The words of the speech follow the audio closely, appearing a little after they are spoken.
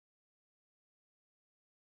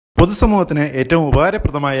പൊതുസമൂഹത്തിന് ഏറ്റവും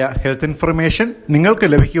ഉപകാരപ്രദമായ ഹെൽത്ത് ഇൻഫർമേഷൻ നിങ്ങൾക്ക്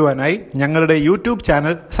ലഭിക്കുവാനായി ഞങ്ങളുടെ യൂട്യൂബ്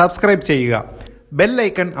ചാനൽ സബ്സ്ക്രൈബ് ചെയ്യുക. ബെൽ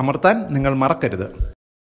ഐക്കൺ അമർത്താൻ നിങ്ങൾ മറക്കരുത്.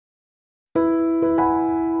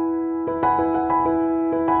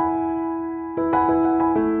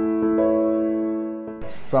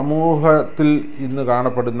 സമൂഹത്തിൽ ഇന്ന്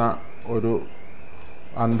കാണപ്പെടുന്ന ഒരു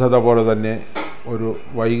അന്ധത പോലെ തന്നെ ഒരു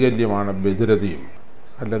വൈകല്യമാണ് ബധിരതയും,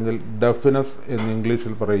 അല്ലെങ്കിൽ ഡെഫ്നെസ് എന്ന്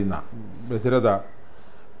ഇംഗ്ലീഷിൽ പറയുന്ന ബധിരത.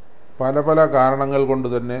 പല പല കാരണങ്ങൾ കൊണ്ട്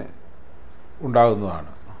തന്നെ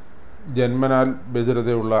ഉണ്ടാകുന്നതാണ്. ജന്മനാൽ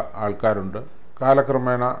ബധിരതയുള്ള ആൾക്കാരുണ്ട്,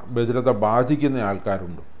 കാലക്രമേണ ബധിരത ബാധിക്കുന്ന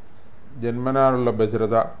ആൾക്കാരുണ്ട്. ജന്മനാലുള്ള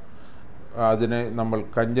ബധിരത, അതിനെ നമ്മൾ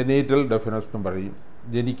കഞ്ചനീറ്റൽ ഡെഫ്നെസ് എന്ന് പറയും.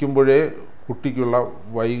 ജനിക്കുമ്പോഴേ കുട്ടിക്കുള്ള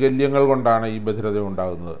വൈകല്യങ്ങൾ കൊണ്ടാണ് ഈ ബധിരത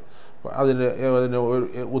ഉണ്ടാകുന്നത്. അതിന് ഒരു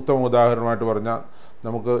ഉത്തമ ഉദാഹരണമായിട്ട് പറഞ്ഞാൽ,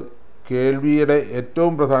 നമുക്ക് കേൾവിയുടെ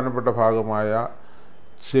ഏറ്റവും പ്രധാനപ്പെട്ട ഭാഗമായ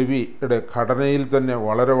ചെവിയുടെ ഘടനയിൽ തന്നെ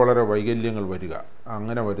വളരെ വളരെ വൈകല്യങ്ങൾ വരിക,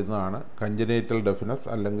 അങ്ങനെ വരുന്നതാണ് കഞ്ചനേറ്റൽ ഡെഫ്നെസ്,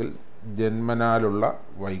 അല്ലെങ്കിൽ ജന്മനാലുള്ള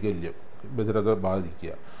വൈകല്യം ബധിരത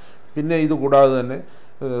ബാധിക്കുക. പിന്നെ ഇതുകൂടാതെ തന്നെ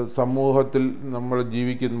സമൂഹത്തിൽ നമ്മൾ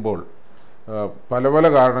ജീവിക്കുമ്പോൾ പല പല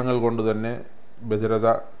കാരണങ്ങൾ കൊണ്ട് തന്നെ ബധിരത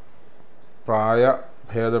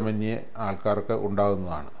പ്രായഭേദമന്യേ ആൾക്കാർക്ക്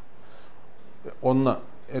ഉണ്ടാകുന്നതാണ്. ഒന്ന്,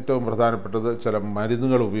 ഏറ്റവും പ്രധാനപ്പെട്ടത് ചില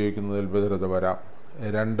മരുന്നുകൾ ഉപയോഗിക്കുന്നതിൽ ബധിരത വരാം.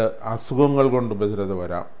 2, അസുഖങ്ങൾ കൊണ്ട് ബധിരത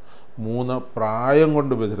വരാം. 3, പ്രായം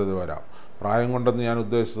കൊണ്ട് ബധിരത വരാം. പ്രായം കൊണ്ടെന്ന് ഞാൻ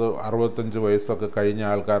ഉദ്ദേശിച്ചത് 65 വയസ്സൊക്കെ കഴിഞ്ഞ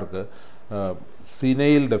ആൾക്കാർക്ക്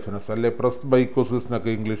സിനൈൽ ഡെഫ്നെസ്, അല്ലെ പ്രസ്ബൈക്കോസിസ്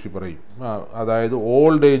എന്നൊക്കെ ഇംഗ്ലീഷിൽ പറയും. അതായത്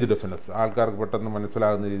ഓൾഡ് ഏജ് ഡെഫ്നെസ്, ആൾക്കാർക്ക് പെട്ടെന്ന്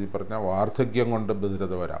മനസ്സിലാകുന്ന രീതിയിൽ പറഞ്ഞാൽ വാർദ്ധക്യം കൊണ്ട്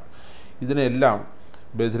ബധിരത വരാം. ഇതിനെല്ലാം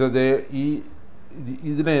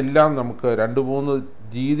നമുക്ക് 2-3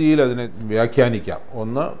 രീതിയിൽ അതിനെ വ്യാഖ്യാനിക്കാം.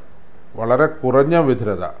 ഒന്ന്, വളരെ കുറഞ്ഞ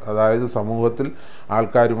ബധിരത, അതായത് സമൂഹത്തിൽ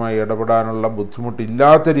ആൾക്കാരുമായി ഇടപെടാനുള്ള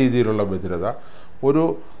ബുദ്ധിമുട്ടില്ലാത്ത രീതിയിലുള്ള ബധിരത.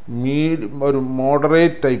 ഒരു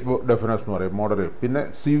മോഡറേറ്റ് ടൈപ്പ് ഡെഫ്നെസ് എന്ന് പറയും, മോഡറേറ്റ്. പിന്നെ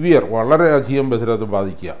സിവിയർ, വളരെയധികം ബധിരത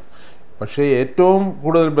ബാധിക്കുക. പക്ഷേ ഏറ്റവും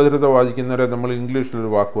കൂടുതൽ ബധിരത ബാധിക്കുന്നവരെ നമ്മൾ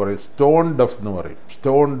ഇംഗ്ലീഷിലൊരു വാക്ക് പറയും, സ്റ്റോൺ ഡെഫ് എന്ന് പറയും.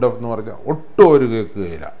 സ്റ്റോൺ ഡെഫ് എന്ന് പറഞ്ഞാൽ ഒട്ടും ഒരു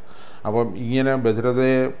കേൾക്കുകയില്ല. അപ്പം ഇങ്ങനെ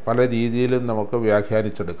ബധിരതയെ പല രീതിയിലും നമുക്ക്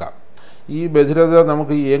വ്യാഖ്യാനിച്ചെടുക്കാം. ഈ ബധിരത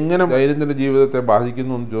നമുക്ക് എങ്ങനെ ദൈനംദിന ജീവിതത്തെ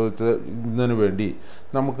ബാധിക്കുന്നു എന്ന് ചോദിച്ചതിന് വേണ്ടി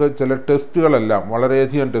നമുക്ക് ചില ടെസ്റ്റുകളെല്ലാം,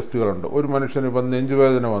 വളരെയധികം ടെസ്റ്റുകളുണ്ട്. ഒരു മനുഷ്യന് ഇപ്പം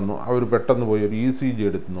നെഞ്ചുവേദന വന്നു, അവർ പെട്ടെന്ന് പോയി ഒരു ECG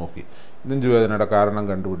എടുത്ത് നോക്കി നെഞ്ചുവേദനയുടെ കാരണം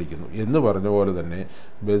കണ്ടുപിടിക്കുന്നു എന്ന് പറഞ്ഞ പോലെ തന്നെ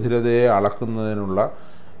ബധിരതയെ അളക്കുന്നതിനുള്ള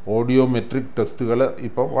ഓഡിയോമെട്രിക് ടെസ്റ്റുകൾ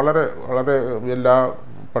ഇപ്പം വളരെ വളരെ എല്ലാ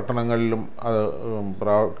പട്ടണങ്ങളിലും അത്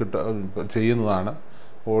ചെയ്യുന്നതാണ്.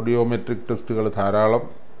 ഓഡിയോമെട്രിക് ടെസ്റ്റുകൾ ധാരാളം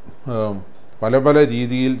പല പല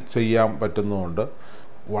രീതിയിൽ ചെയ്യാൻ പറ്റുന്നതുകൊണ്ട്,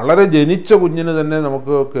 വളരെ ജനിച്ച കുഞ്ഞിന് തന്നെ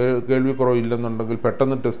നമുക്ക് കേൾവിക്കുറവില്ലെന്നുണ്ടെങ്കിൽ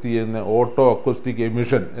പെട്ടെന്ന് ടെസ്റ്റ് ചെയ്യുന്ന ഓട്ടോ അക്വസ്റ്റിക്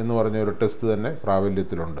എമിഷൻ എന്ന് പറഞ്ഞ ഒരു ടെസ്റ്റ് തന്നെ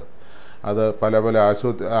പ്രാബല്യത്തിലുണ്ട്. അത് പല പല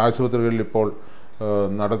ആശുപത്രികളിൽ ഇപ്പോൾ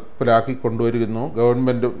നടപ്പിലാക്കി കൊണ്ടുവരുന്നു.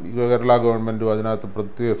 കേരള ഗവൺമെൻറ്റും അതിനകത്ത്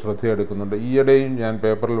പ്രത്യേക ശ്രദ്ധയെടുക്കുന്നുണ്ട്. ഈയിടെയും ഞാൻ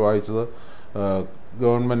പേപ്പറിൽ വായിച്ചത്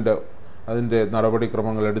ഗവൺമെൻറ് അതിൻ്റെ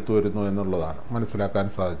നടപടിക്രമങ്ങൾ എടുത്തു വരുന്നു എന്നുള്ളതാണ് മനസ്സിലാക്കാൻ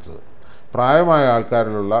സാധിച്ചത്. പ്രായമായ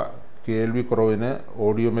ആൾക്കാരിലുള്ള കേൾവിക്കുറവിന്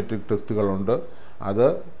ഓഡിയോമെട്രിക് ടെസ്റ്റുകളുണ്ട്. അത്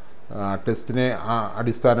ടെസ്റ്റിനെ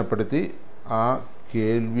അടിസ്ഥാനപ്പെടുത്തി ആ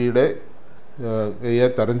കേൾവിയുടെ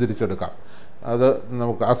തരംതിരിച്ചെടുക്കാം. അത്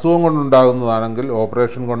നമുക്ക് അസുഖം കൊണ്ടുണ്ടാകുന്നതാണെങ്കിൽ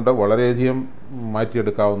ഓപ്പറേഷൻ കൊണ്ട് വളരെയധികം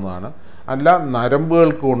മാറ്റിയെടുക്കാവുന്നതാണ്. അല്ല,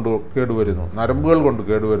 നരമ്പുകൾ കൊണ്ട്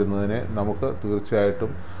കേടുവരുന്നതിനെ നമുക്ക്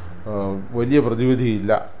തീർച്ചയായിട്ടും വലിയ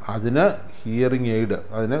പ്രതിവിധിയില്ല. അതിന് ഹിയറിംഗ് എയ്ഡ്,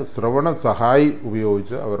 അതിന് ശ്രവണ സഹായി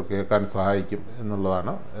ഉപയോഗിച്ച് അവർ കേൾക്കാൻ സഹായിക്കും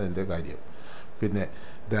എന്നുള്ളതാണ് അതിൻ്റെ കാര്യം. പിന്നെ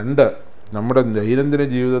 2, നമ്മുടെ ദൈനംദിന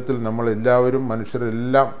ജീവിതത്തിൽ നമ്മളെല്ലാവരും,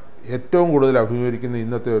 മനുഷ്യരെല്ലാം ഏറ്റവും കൂടുതൽ അഭിമുഖീകരിക്കുന്ന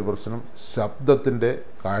ഇന്നത്തെ ഒരു പ്രശ്നം ശബ്ദത്തിൻ്റെ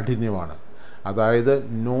കാഠിന്യമാണ്. അതായത്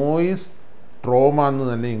നോയിസ് ട്രോമ എന്ന്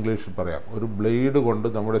തന്നെ ഇംഗ്ലീഷിൽ പറയാം. ഒരു ബ്ലേഡ് കൊണ്ട്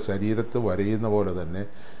നമ്മുടെ ശരീരത്ത് വരയുന്ന പോലെ തന്നെ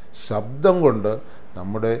ശബ്ദം കൊണ്ട്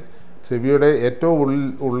നമ്മുടെ ചെവിയുടെ ഏറ്റവും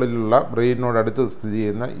ഉള്ളിലുള്ള ബ്രെയിനോടടുത്ത് സ്ഥിതി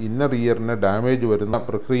ചെയ്യുന്ന ഇന്നർ ഇയറിന് ഡാമേജ് വരുന്ന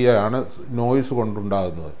പ്രക്രിയയാണ് നോയിസ്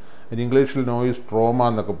കൊണ്ടുണ്ടാകുന്നത്. അതിന് ഇംഗ്ലീഷിൽ നോയിസ് ട്രോമ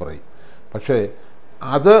എന്നൊക്കെ പറയും. പക്ഷേ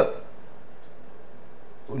അത്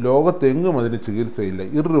ലോകത്തെങ്ങും അതിന് ചികിത്സയില്ല,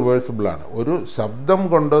 ഇറിവേഴ്സിബിളാണ്. ഒരു ശബ്ദം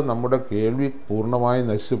കൊണ്ട് നമ്മുടെ കേൾവി പൂർണ്ണമായി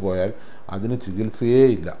നശിച്ചു പോയാൽ അതിന് ചികിത്സയേ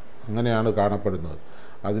ഇല്ല, അങ്ങനെയാണ് കാണപ്പെടുന്നത്.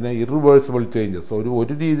 അതിന് ഇറിവേഴ്സിബിൾ ചേഞ്ചസ്,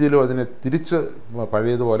 ഒരു രീതിയിലും അതിനെ തിരിച്ച്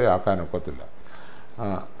പഴയതുപോലെ ആക്കാനൊക്കത്തില്ല.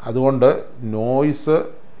 അതുകൊണ്ട്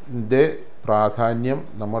നോയ്സിൻ്റെ പ്രാധാന്യം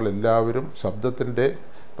നമ്മളെല്ലാവരും, ശബ്ദത്തിൻ്റെ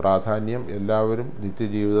പ്രാധാന്യം എല്ലാവരും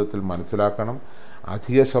നിത്യജീവിതത്തിൽ മനസ്സിലാക്കണം.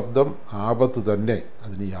 അധിക ശബ്ദം ആപത്ത് തന്നെ,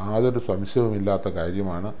 അതിന് യാതൊരു സംശയവുമില്ലാത്ത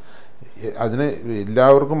കാര്യമാണ്. അതിന്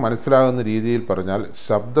എല്ലാവർക്കും മനസ്സിലാകുന്ന രീതിയിൽ പറഞ്ഞാൽ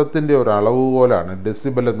ശബ്ദത്തിൻ്റെ ഒരു അളവുകോലാണ്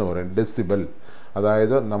ഡെസിബൽ എന്ന് പറയും. ഡെസിബൽ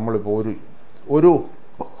അതായത് നമ്മളിപ്പോൾ ഒരു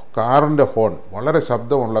കാറിൻ്റെ ഹോൺ, വളരെ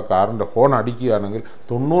ശബ്ദമുള്ള കാറിൻ്റെ ഹോൺ അടിക്കുകയാണെങ്കിൽ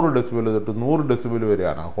 90 ഡെസിബൽ തൊട്ട് 100 ഡെസിബൽ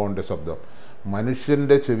വരെയാണ് ആ ഹോണിൻ്റെ ശബ്ദം.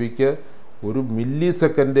 മനുഷ്യൻ്റെ ചെവിക്ക് ഒരു മില്ലി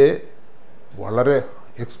സെക്കൻഡേ വളരെ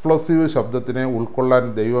എക്സ്പ്ലോസീവ് ശബ്ദത്തിനെ ഉൾക്കൊള്ളാൻ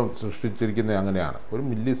ദൈവം സൃഷ്ടിച്ചിരിക്കുന്നത് അങ്ങനെയാണ്. ഒരു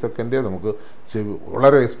മില്ലി സെക്കൻഡേ നമുക്ക്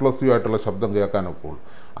വളരെ എക്സ്പ്ലോസീവ് ആയിട്ടുള്ള ശബ്ദം കേൾക്കാനൊക്കെ.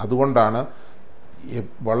 അതുകൊണ്ടാണ്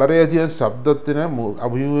വളരെയധികം ശബ്ദത്തിന്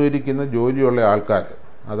അഭിമുഖീകരിക്കുന്ന ജോലിയുള്ള ആൾക്കാർ,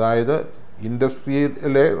 അതായത്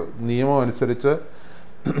ഇൻഡസ്ട്രിയിലെ നിയമം അനുസരിച്ച്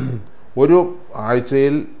ഒരു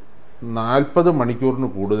ആഴ്ചയിൽ 40 മണിക്കൂറിന്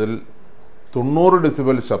കൂടുതൽ 90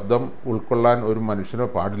 ഡെസിബൽ ശബ്ദം ഉൾക്കൊള്ളാൻ ഒരു മനുഷ്യന്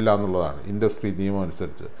പാടില്ല എന്നുള്ളതാണ് ഇൻഡസ്ട്രി നിയമം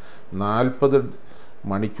അനുസരിച്ച്. 40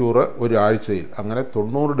 മണിക്കൂർ ഒരാഴ്ചയിൽ, അങ്ങനെ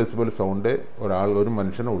 90 ഡെസിബൽ സൗണ്ട് ഒരു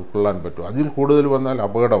മനുഷ്യന് ഉൾക്കൊള്ളാൻ പറ്റും. അതിൽ കൂടുതൽ വന്നാൽ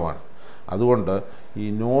അപകടമാണ്. അതുകൊണ്ട് ഈ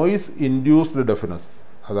നോയിസ് ഇൻഡ്യൂസ്ഡ് ഡെഫിനസ്,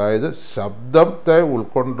 അതായത് ശബ്ദത്തെ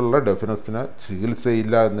ഉൾക്കൊണ്ടുള്ള ഡെഫിനസിന്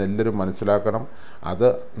ചികിത്സയില്ല എന്ന് എല്ലാവരും മനസ്സിലാക്കണം. അത്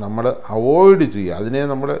നമ്മൾ അവോയ്ഡ് ചെയ്യുക, അതിനെ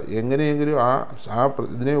നമ്മൾ എങ്ങനെയെങ്കിലും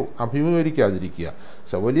ഇതിനെ അഭിമുഖീകരിക്കാതിരിക്കുക,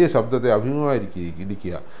 വലിയ ശബ്ദത്തെ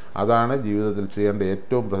അഭിമുഖീകരിക്കുക. അതാണ് ജീവിതത്തിൽ ചെയ്യേണ്ട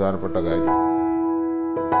ഏറ്റവും പ്രധാനപ്പെട്ട കാര്യം.